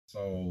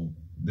So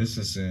this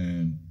is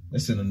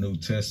it's in the New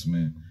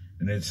Testament,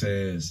 and it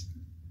says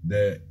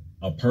that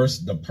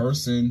the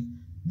person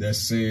that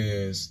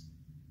says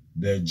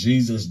that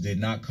Jesus did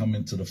not come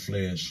into the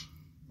flesh,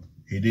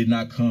 he did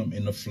not come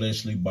in the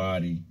fleshly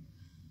body,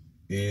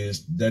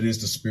 is the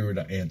spirit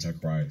of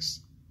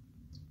Antichrist.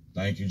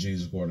 Thank you,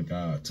 Jesus, glory to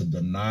God. To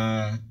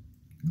deny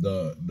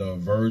the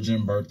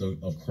virgin birth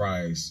of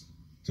Christ,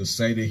 to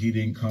say that he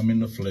didn't come in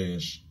the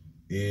flesh,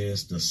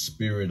 is the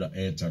spirit of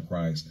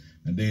Antichrist.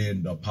 And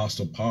then the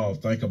Apostle Paul,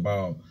 think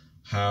about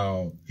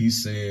how he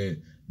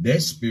said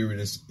that spirit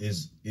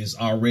is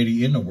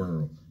already in the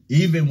world.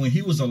 Even when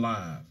he was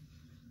alive,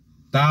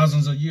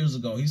 thousands of years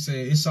ago, he said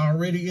it's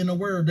already in the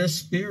world. That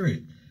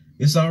spirit,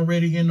 it's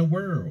already in the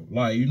world.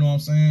 Like, you know what I'm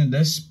saying?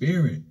 That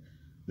spirit,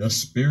 the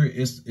spirit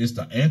is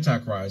the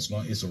Antichrist.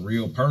 It's a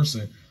real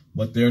person,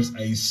 but there's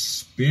a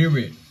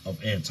spirit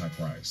of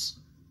Antichrist.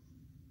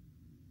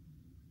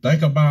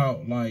 Think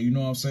about, like, you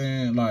know what I'm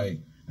saying? Like,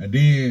 and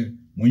then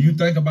when you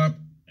think about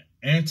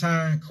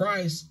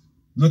Antichrist,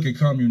 look at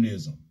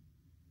communism.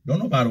 Don't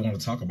nobody want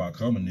to talk about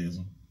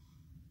communism,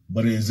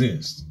 but it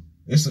exists.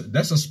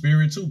 That's a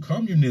spirit too.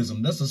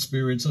 Communism, that's a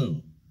spirit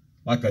too.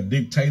 Like a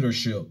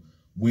dictatorship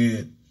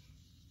with,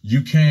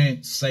 you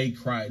can't say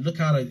Christ. Look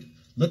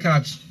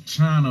how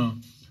China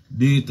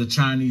did the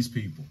Chinese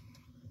people.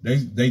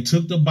 They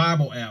took the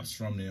Bible apps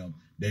from them.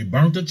 They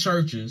burnt the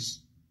churches.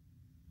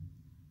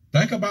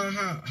 Think about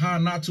how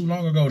not too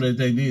long ago that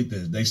they did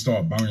this. They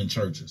started burning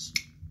churches,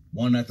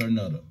 one after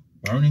another.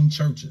 Burning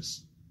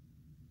churches.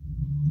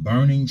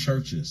 Burning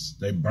churches.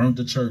 They burnt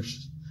the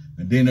churches.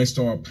 And then they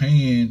started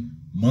paying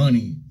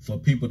money for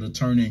people to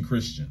turn in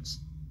Christians.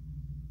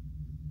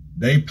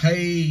 They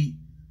paid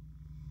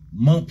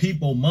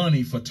people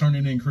money for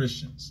turning in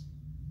Christians.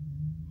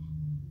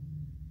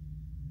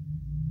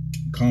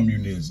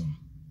 Communism.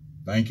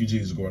 Thank you,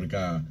 Jesus, glory to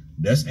God.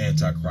 That's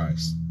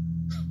Antichrist.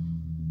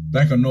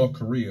 Think of North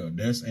Korea.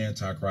 That's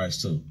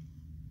Antichrist too.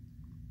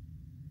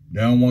 They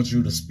don't want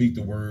you to speak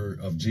the word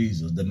of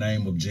Jesus, the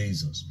name of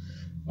Jesus.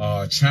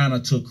 China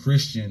took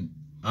Christian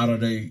out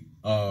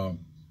of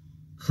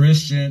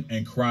Christian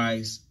and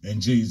Christ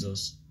and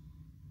Jesus.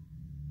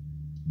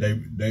 They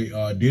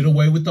did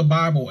away with the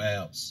Bible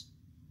apps,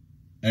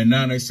 and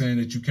now they're saying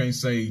that you can't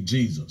say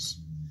Jesus.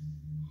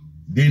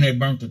 Then they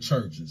burnt the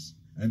churches,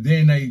 and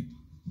then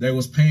they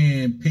was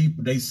paying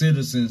people, they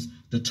citizens,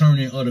 to turn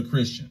in other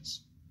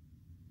Christians.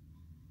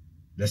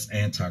 That's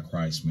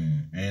Antichrist,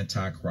 man.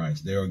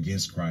 Antichrist. They're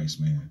against Christ,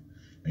 man.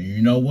 And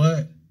you know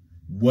what?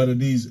 Whether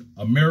these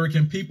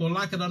American people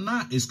like it or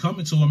not, it's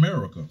coming to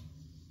America.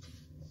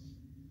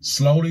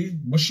 Slowly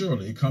but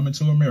surely, it's coming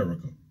to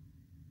America.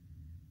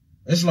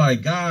 It's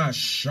like God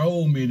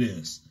showed me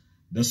this.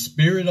 The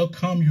spirit of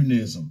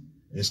communism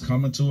is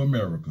coming to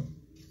America.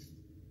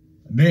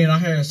 Then I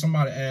had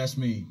somebody ask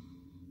me,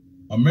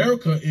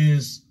 America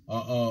is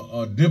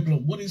a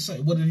diplomat. What did he say?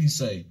 What did he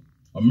say?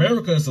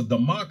 America is a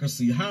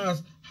democracy. How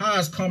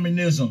is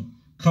communism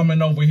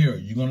coming over here?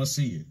 You're gonna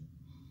see it.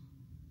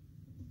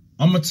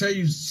 I'm gonna tell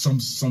you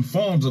some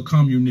forms of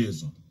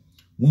communism.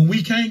 When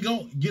we can't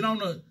get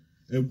on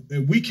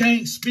if we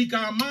can't speak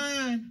our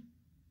mind,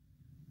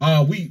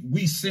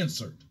 we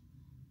censored.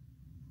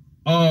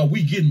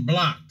 We getting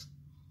blocked.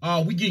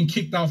 We getting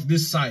kicked off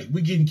this site.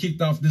 We getting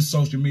kicked off this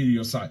social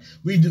media site.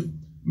 We do,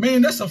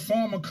 man. That's a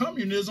form of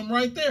communism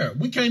right there.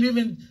 We can't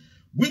even.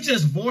 We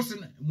just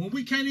voicing when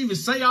we can't even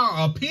say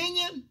our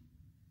opinion,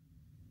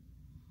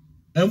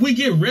 and we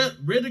get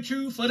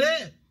ridiculed for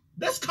that.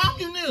 That's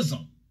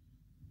communism.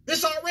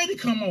 It's already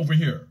come over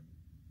here.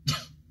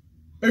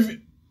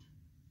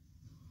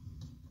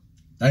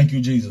 Thank you,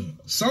 Jesus.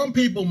 Some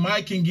people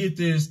can get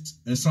this,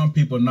 and some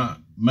people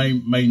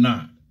may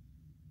not.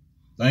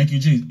 Thank you,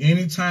 Jesus.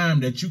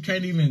 Anytime that you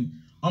can't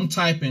even, I'm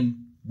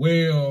typing,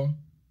 well,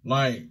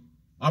 like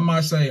I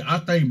might say, I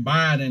think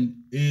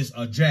Biden is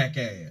a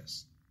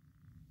jackass.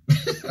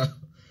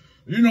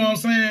 You know what I'm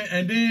saying?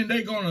 And then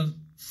they're gonna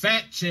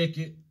fact check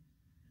it.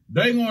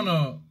 They're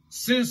gonna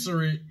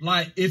censor it.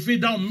 Like if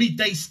it don't meet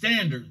their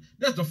standard,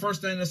 that's the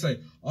first thing they say.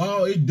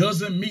 Oh, it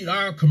doesn't meet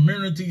our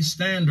community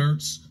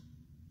standards.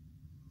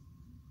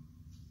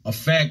 A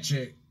fact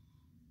check.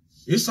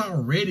 It's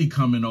already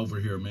coming over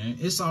here, man.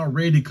 It's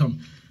already coming.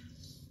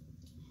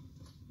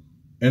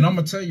 And I'm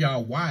gonna tell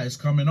y'all why it's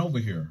coming over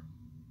here.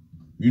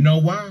 You know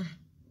why?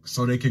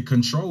 So they can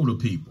control the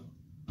people.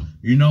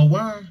 You know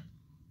why?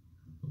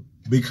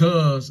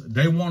 Because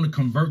they want to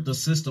convert the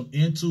system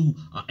into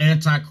an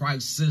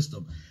antichrist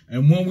system.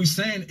 And when we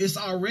saying it's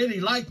already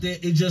like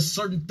that, it's just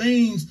certain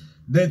things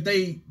that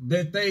they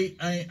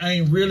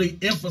ain't really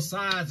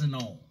emphasizing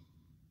on.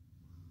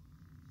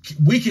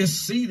 We can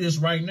see this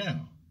right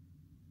now.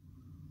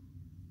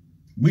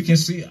 We can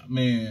see,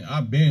 man,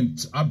 I've been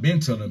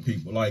telling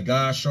people, like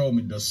God showed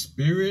me the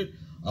spirit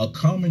of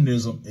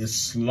communism is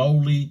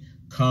slowly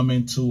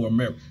coming to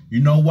America. You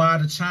know why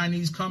the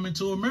Chinese coming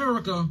to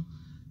America?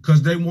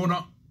 Because they want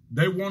to,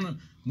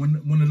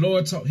 when the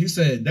Lord talked, he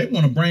said, they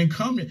want to bring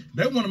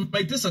they want to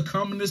make this a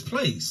communist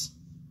place.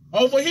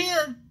 Over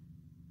here,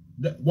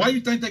 Why you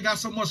think they got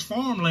so much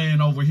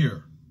farmland over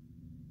here?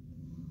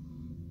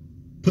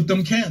 Put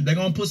them camp. They're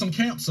gonna put some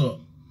camps up.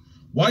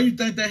 Why you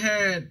think they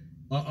had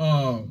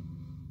a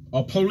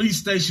police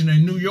station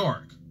in New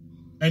York,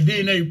 and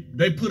then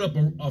they put up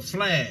a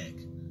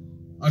flag,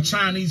 a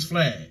Chinese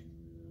flag?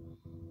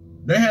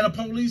 They had a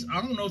police. I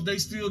don't know if they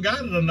still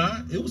got it or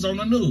not. It was on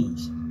the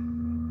news.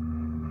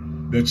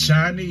 The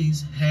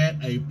Chinese had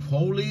a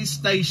police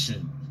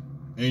station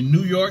in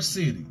New York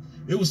City.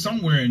 It was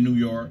somewhere in New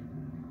York.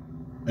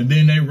 And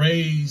then they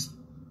raised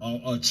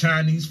a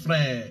Chinese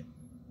flag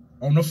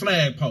on the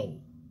flagpole.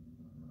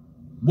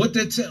 What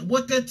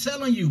they're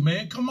telling you,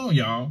 man? Come on,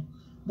 y'all.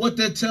 What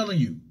they're telling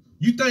you.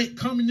 You think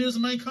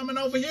communism ain't coming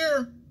over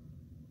here?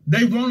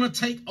 They want to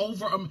take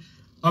over.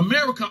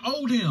 America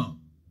owe them.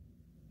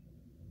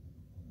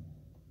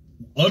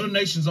 Other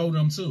nations owe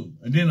them too.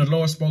 And then the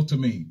Lord spoke to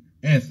me,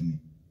 Anthony,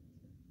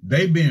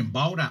 they been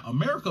bought out.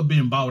 America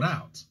been bought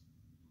out.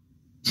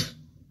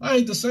 I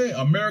hate to say it,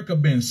 America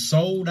been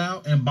sold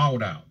out and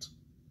bought out.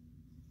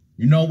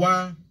 You know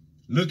why?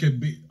 Look at,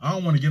 I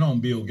don't want to get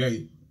on Bill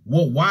Gates.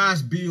 Why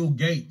is Bill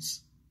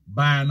Gates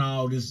buying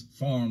all this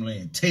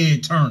farmland?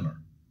 Ted Turner.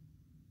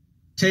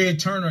 Ted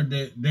Turner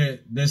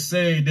that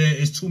said that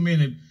it's too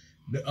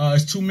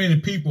many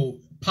people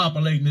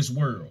populating this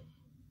world.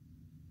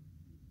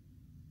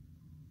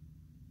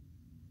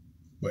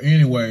 But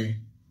anyway,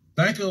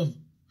 think of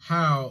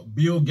how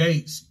Bill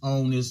Gates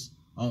owned this.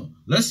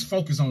 Let's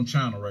focus on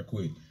China right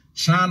quick.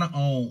 China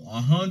owned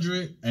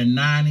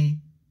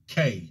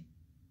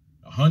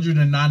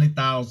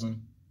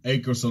 190,000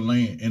 acres of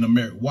land in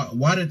America.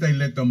 Why did they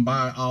let them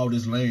buy all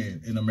this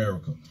land in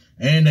America?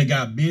 And they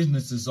got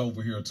businesses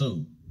over here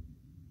too.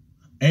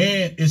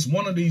 And it's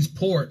one of these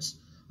ports.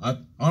 I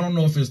don't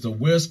know if it's the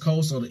West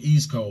Coast or the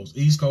East Coast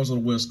or the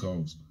West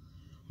Coast,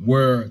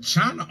 where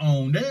China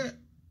owned that.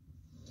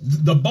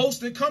 The boats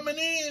that coming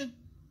in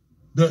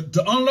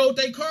to unload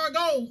their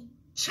cargo,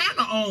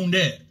 China owned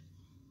that.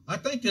 I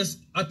think it's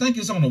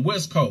on the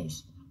West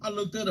Coast. I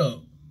looked it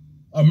up.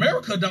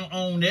 America don't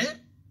own that.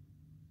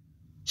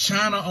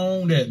 China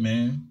owned that,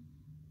 man.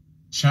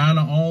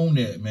 China owned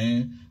that,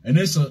 man. And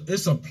it's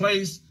a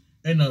place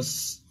in the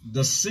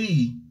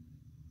sea.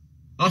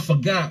 I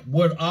forgot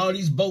what all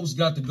these boats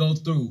got to go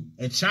through.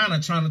 And China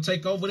trying to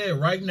take over there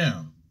right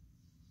now.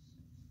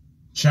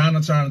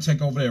 China trying to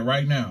take over there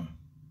right now.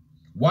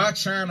 Why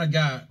China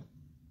got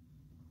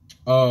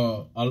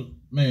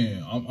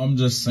man, I'm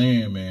just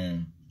saying,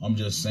 man. I'm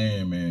just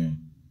saying, man.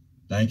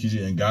 Thank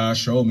you. And God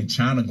showed me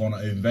China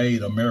gonna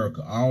invade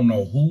America. I don't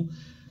know who.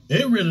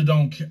 It really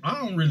don't care.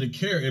 I don't really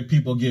care if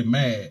people get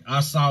mad. I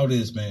saw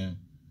this, man.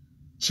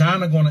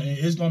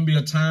 It's gonna be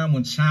a time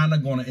when China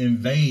gonna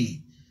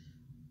invade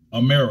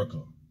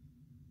America.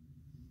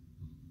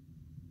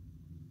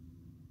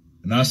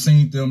 And I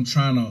seen them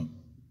trying to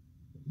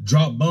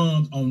drop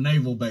bombs on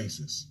naval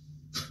bases.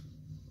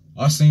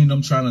 I seen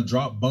them trying to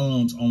drop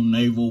bombs on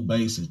naval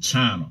bases,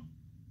 China.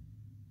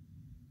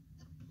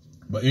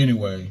 But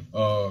anyway,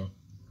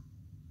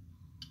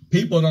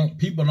 people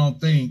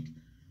don't think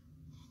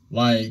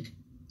like,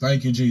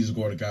 thank you, Jesus,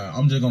 glory to God.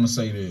 I'm just gonna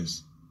say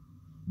this.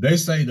 They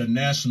say the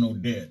national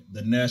debt.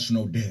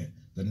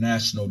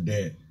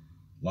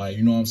 Like,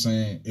 you know what I'm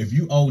saying? If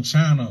you owe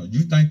China,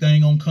 you think they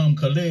ain't gonna come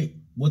collect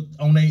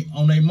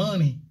on their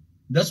money?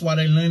 That's why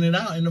they lend it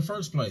out in the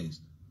first place.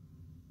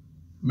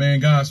 Man,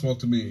 God spoke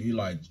to me.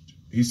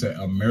 He said,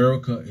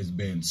 America is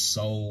being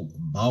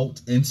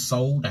bought and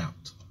sold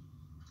out.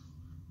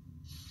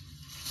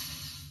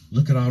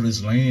 Look at all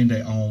this land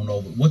they own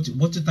over. What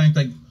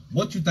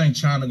you think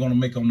China gonna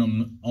make on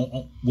them?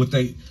 What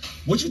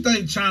you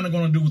think China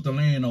gonna do with the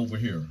land over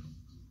here?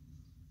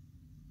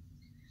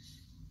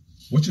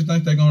 What you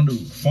think they're gonna do?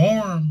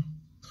 Farm?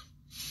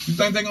 You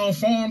think they're gonna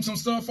farm some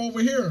stuff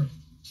over here?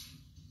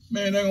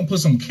 Man, they're gonna put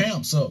some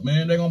camps up,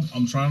 man.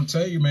 I'm trying to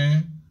tell you,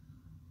 man.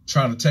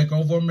 Try to take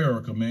over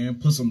America, man.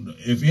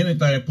 If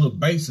anything, put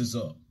bases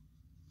up.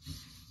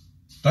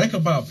 Think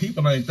about,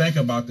 people ain't think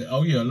about that.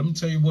 Oh yeah, let me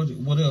tell you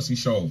what else he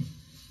showed me.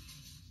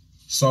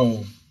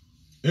 So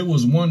it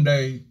was one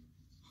day,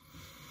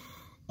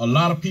 a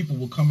lot of people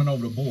were coming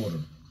over the border.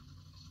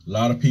 A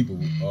lot of people,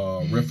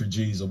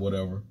 refugees or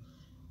whatever.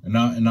 And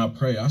I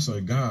pray, I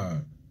said,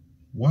 God,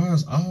 why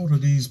is all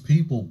of these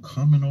people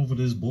coming over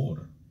this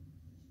border?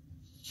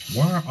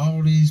 Why are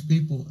all these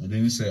people? And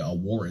then he said, a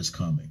war is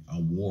coming. A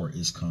war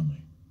is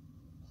coming.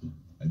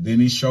 And then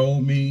he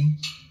showed me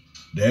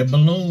that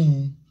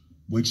balloon,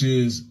 which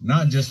is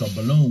not just a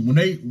balloon.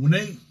 When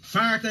they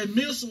fired that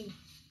missile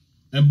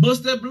and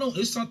bust that balloon,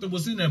 it's something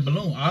was in that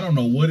balloon. I don't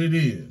know what it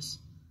is.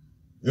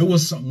 It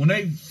was something. When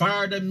they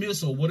fired that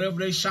missile, whatever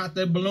they shot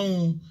that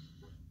balloon,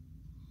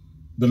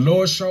 the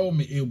Lord showed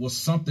me it was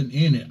something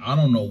in it. I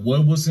don't know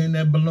what was in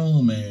that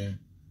balloon, man.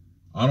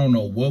 I don't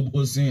know what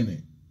was in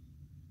it.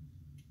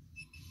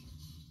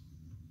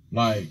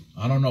 Like,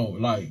 I don't know,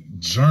 like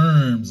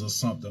germs or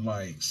something,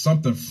 like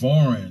something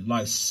foreign,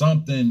 like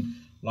something,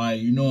 like,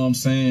 you know what I'm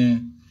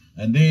saying?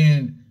 And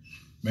then,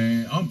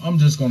 man, I'm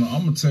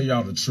gonna tell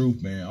y'all the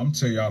truth, man. I'm gonna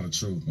tell y'all the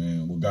truth,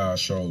 man, what God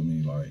showed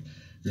me. Like,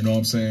 You know what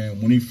I'm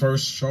saying? When he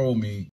first showed me